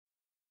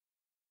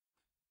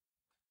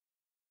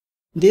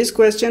This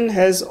question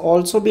has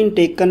also been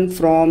taken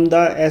from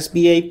the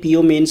SBI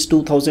PO Mains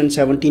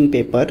 2017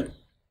 paper.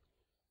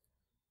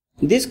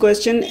 This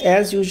question,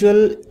 as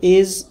usual,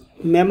 is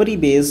memory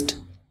based.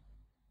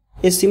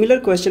 A similar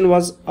question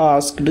was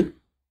asked.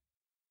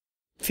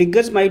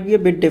 Figures might be a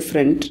bit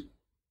different.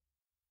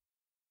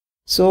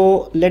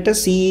 So let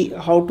us see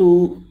how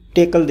to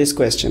tackle this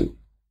question.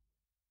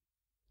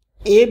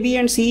 A, B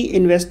and C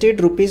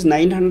invested rupees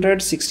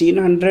 900,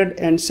 1600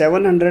 and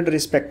 700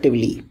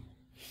 respectively.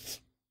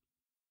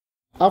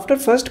 After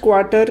first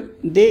quarter,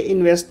 they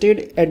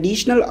invested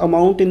additional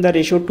amount in the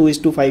ratio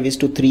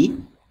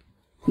 2:5:3.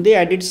 They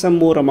added some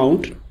more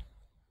amount.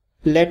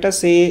 Let us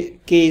say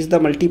K is the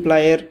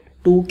multiplier,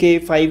 2K,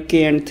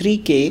 5K and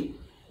 3K,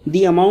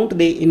 the amount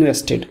they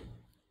invested.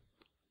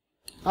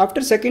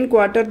 After second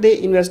quarter,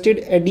 they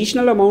invested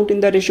additional amount in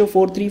the ratio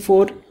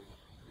 4:4.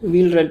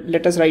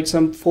 Let us write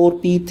some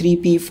 4P,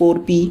 3P,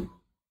 4P.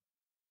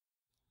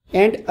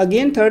 And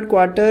again third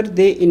quarter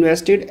they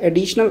invested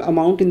additional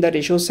amount in the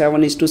ratio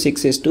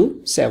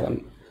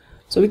 7:6:7.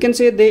 So we can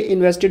say they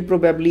invested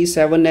probably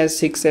 7S,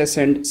 6S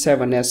and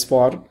 7S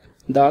for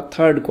the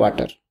third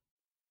quarter.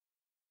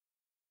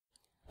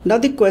 Now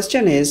the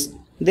question is,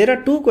 there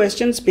are two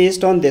questions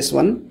based on this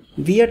one.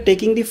 We are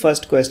taking the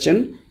first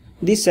question.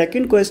 The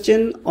second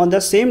question on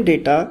the same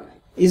data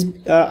is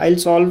I'll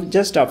solve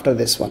just after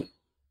this one.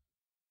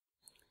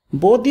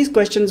 Both these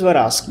questions were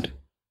asked.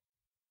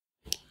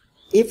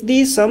 If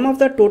the sum of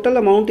the total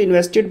amount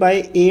invested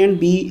by A and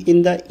B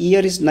in the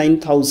year is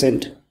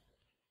 9,000.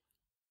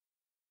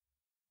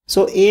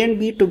 So A and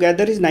B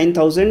together is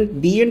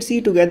 9,000, B and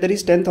C together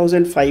is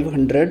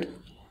 10,500.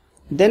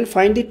 Then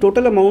find the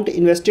total amount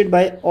invested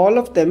by all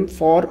of them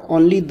for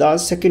only the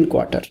second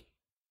quarter.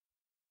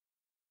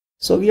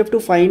 So we have to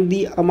find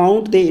the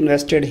amount they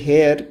invested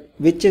here,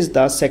 which is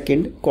the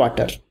second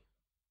quarter.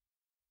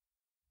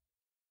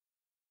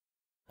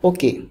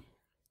 Okay.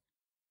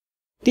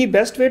 The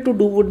best way to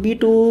do would be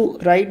to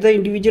write the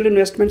individual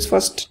investments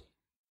first.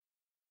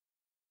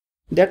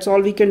 That's all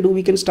we can do.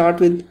 We can start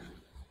with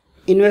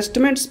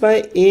investments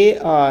by A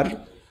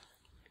are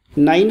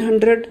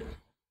 900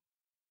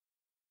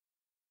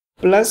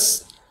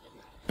 plus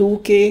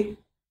 2K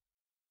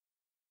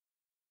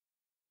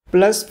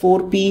plus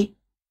 4P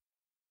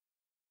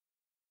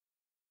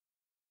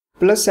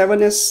plus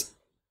 7S.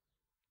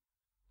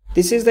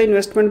 This is the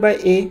investment by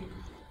A.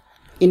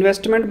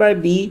 Investment by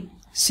B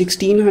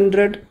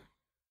 1600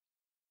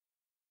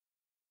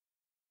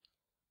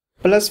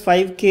 plus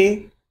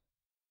 5K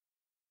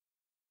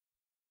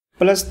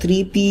plus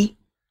 3P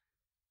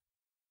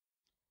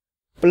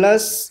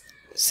plus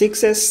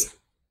 6S,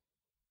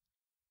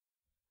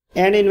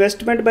 and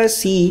investment by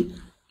C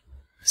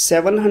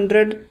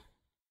 700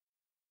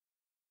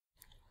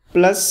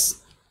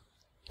 plus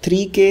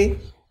 3K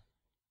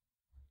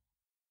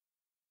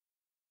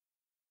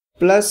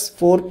plus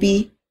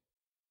 4P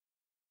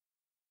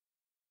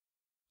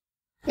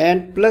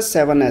and plus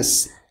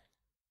 7S.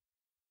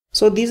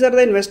 So these are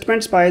the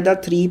investments by the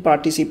three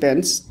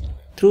participants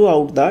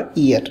throughout the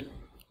year.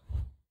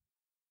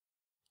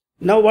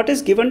 Now what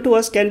is given to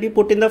us can be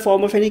put in the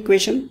form of an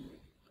equation.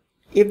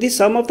 If the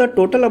sum of the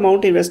total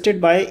amount invested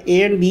by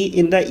A and B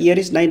in the year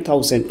is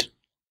 9,000.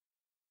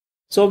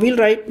 So we'll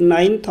write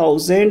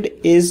 9,000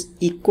 is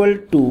equal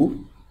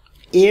to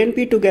A and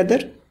B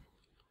together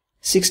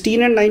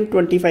 16 and 9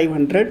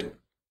 2,500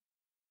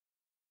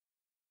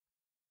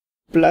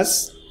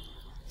 plus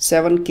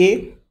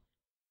 7K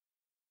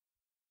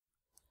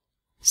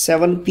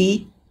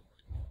 7P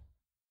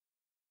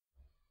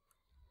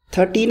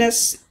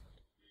 13S.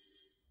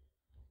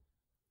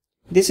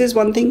 This is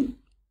one thing.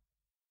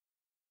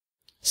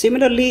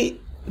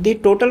 Similarly, the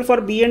total for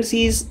B and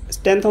C is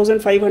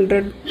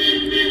 10,500.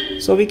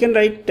 So we can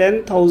write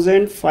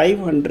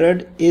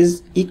 10,500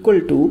 is equal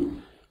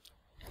to,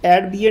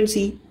 add B and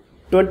C,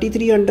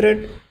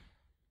 2,300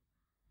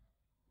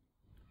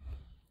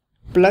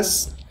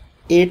 plus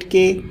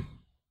 8K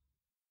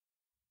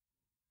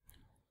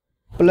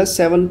plus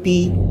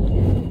 7P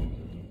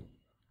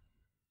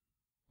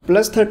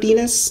plus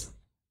 13S.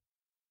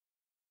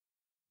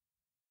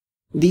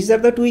 These are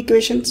the two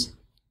equations.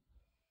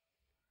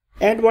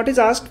 And what is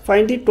asked?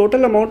 Find the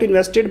total amount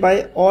invested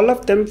by all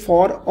of them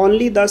for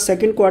only the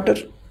second quarter.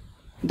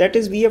 That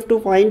is, we have to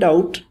find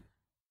out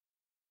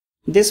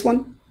this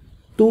one,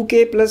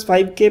 2K plus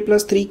 5K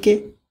plus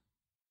 3K.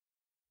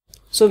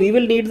 So we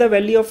will need the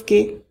value of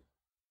K.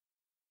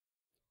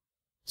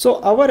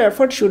 So our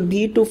effort should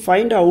be to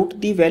find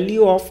out the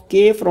value of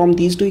K from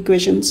these two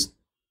equations.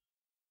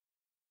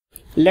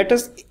 Let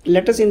us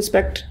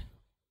inspect.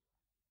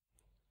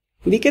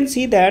 We can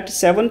see that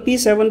 7P,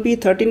 7P,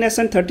 13S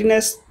and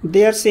 13S,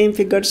 they are same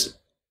figures.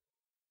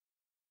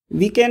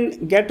 We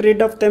can get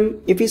rid of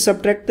them if we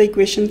subtract the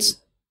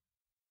equations.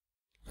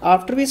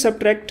 After we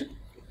subtract,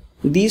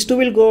 these two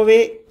will go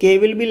away, K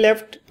will be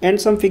left and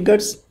some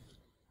figures.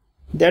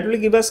 That will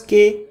give us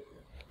K,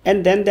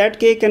 and then that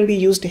K can be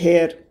used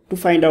here to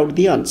find out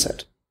the answer.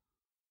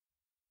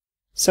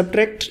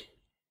 Subtract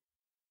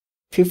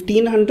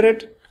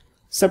 1500,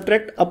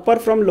 subtract upper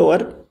from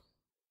lower,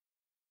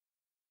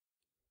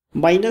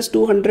 minus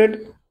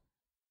 200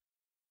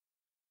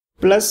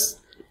 plus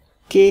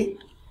k,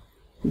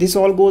 this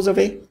all goes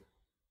away.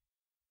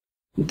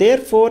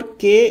 Therefore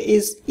k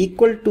is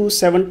equal to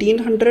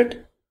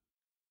 1700.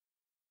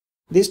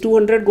 This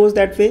 200 goes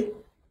that way,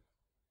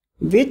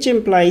 which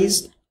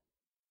implies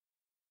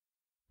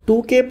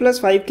 2k plus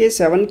 5k,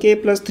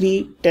 7k plus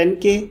 3,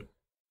 10k.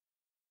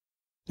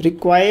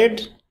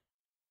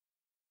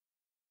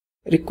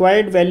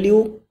 Required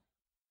value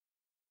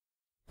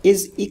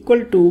is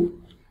equal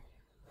to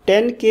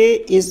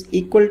 10k is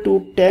equal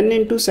to 10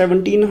 into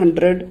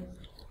 1700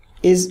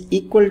 is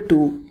equal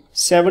to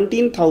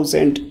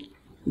 17,000,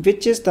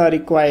 which is the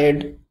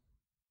required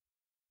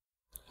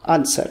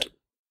answer.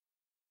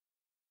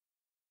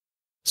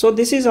 So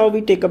this is how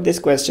we take up this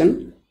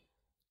question.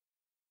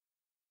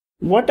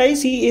 What I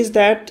see is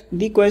that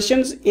the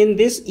questions in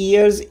this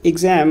year's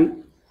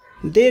exam,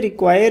 they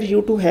require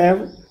you to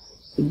have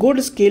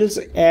good skills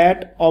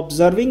at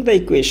observing the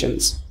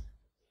equations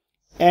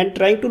and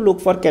trying to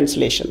look for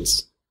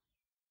cancellations.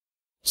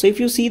 So if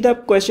you see the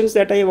questions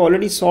that I have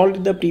already solved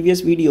in the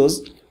previous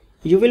videos,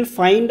 you will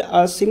find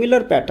a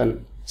similar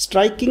pattern,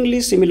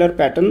 strikingly similar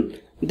pattern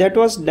that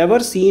was never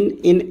seen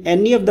in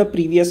any of the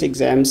previous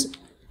exams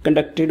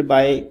conducted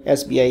by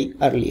SBI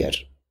earlier.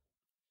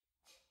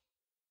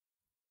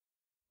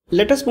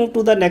 Let us move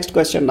to the next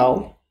question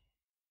now.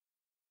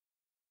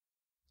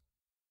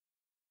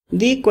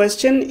 The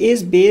question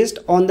is based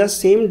on the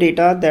same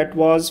data that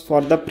was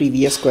for the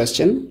previous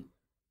question.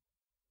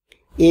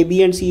 A,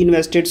 B and C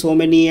invested so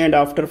many, and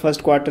after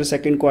first quarter,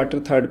 second quarter,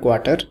 third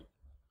quarter.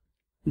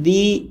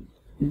 The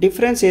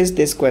difference is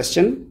this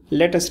question.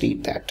 Let us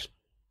read that.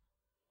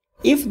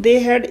 If they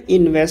had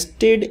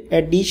invested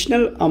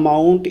additional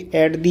amount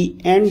at the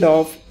end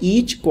of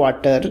each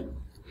quarter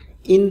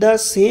in the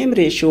same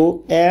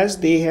ratio as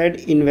they had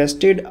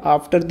invested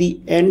after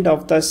the end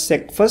of the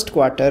first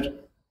quarter,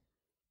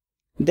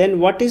 then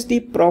what is the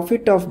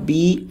profit of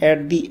B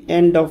at the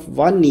end of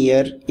 1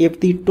 year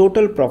if the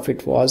total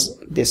profit was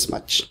this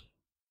much?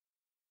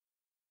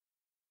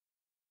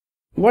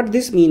 What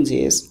this means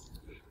is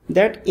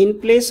that in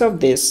place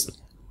of this,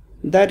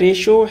 the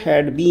ratio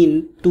had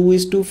been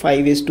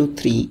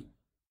 2:5:3,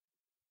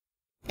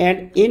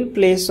 and in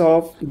place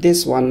of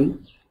this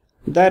one,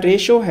 the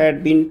ratio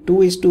had been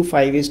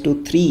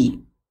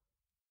 2:5:3.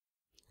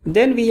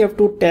 Then we have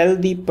to tell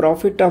the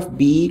profit of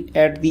B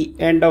at the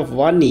end of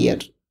 1 year.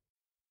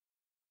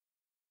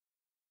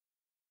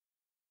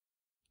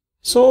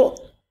 So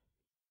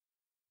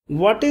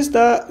what is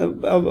the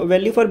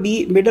value for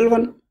B, middle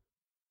one?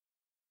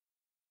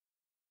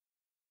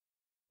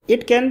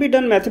 It can be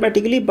done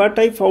mathematically, but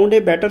I found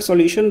a better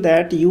solution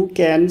that you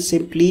can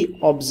simply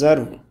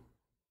observe.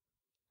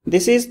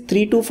 This is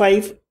 3 to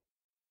 5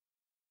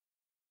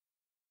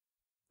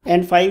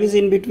 and 5 is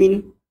in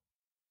between.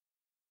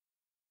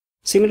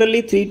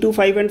 Similarly 3 to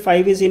 5 and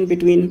 5 is in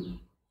between.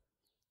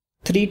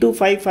 3 to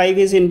 5, 5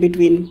 is in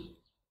between.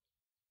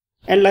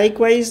 And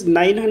likewise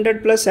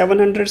 900 plus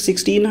 700,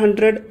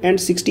 1600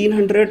 and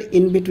 1600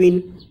 in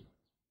between.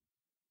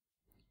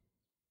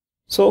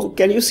 So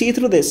can you see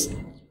through this?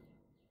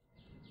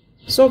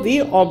 So we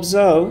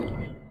observe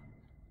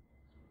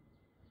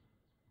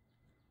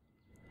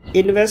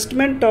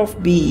investment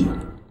of B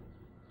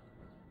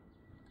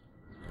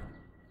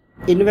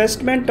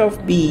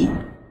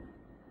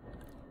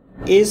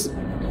is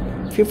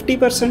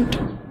 50%.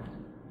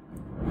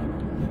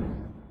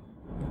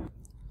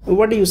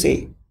 What do you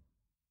say?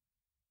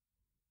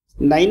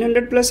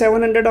 900 plus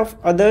 700 of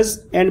others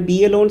and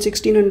B alone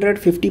 1600,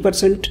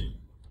 50%.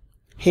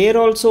 Here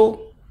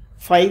also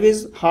 5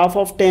 is half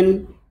of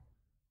 10,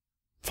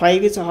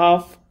 5 is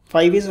half,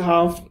 5 is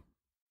half.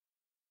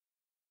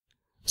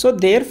 So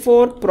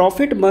therefore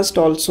profit must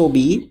also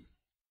be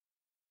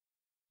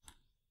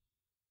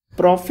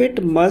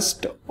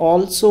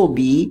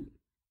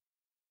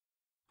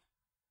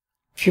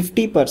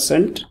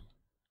 50%,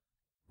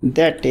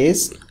 that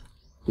is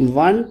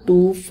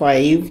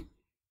 125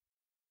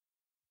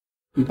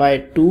 by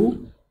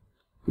 2,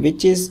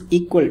 which is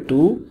equal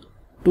to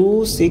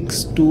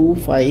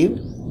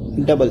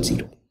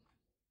 262500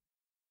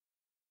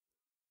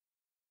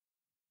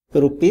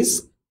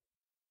 rupees,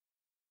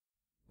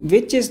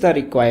 which is the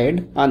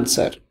required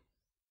answer.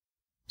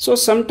 So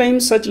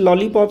sometimes such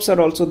lollipops are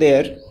also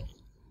there,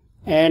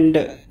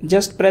 and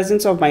just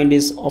presence of mind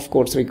is of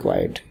course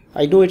required.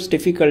 I know it's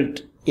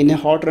difficult in a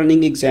hot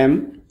running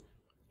exam,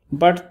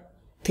 but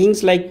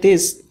things like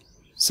this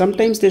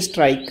sometimes they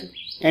strike,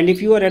 and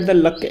if you are at the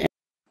luck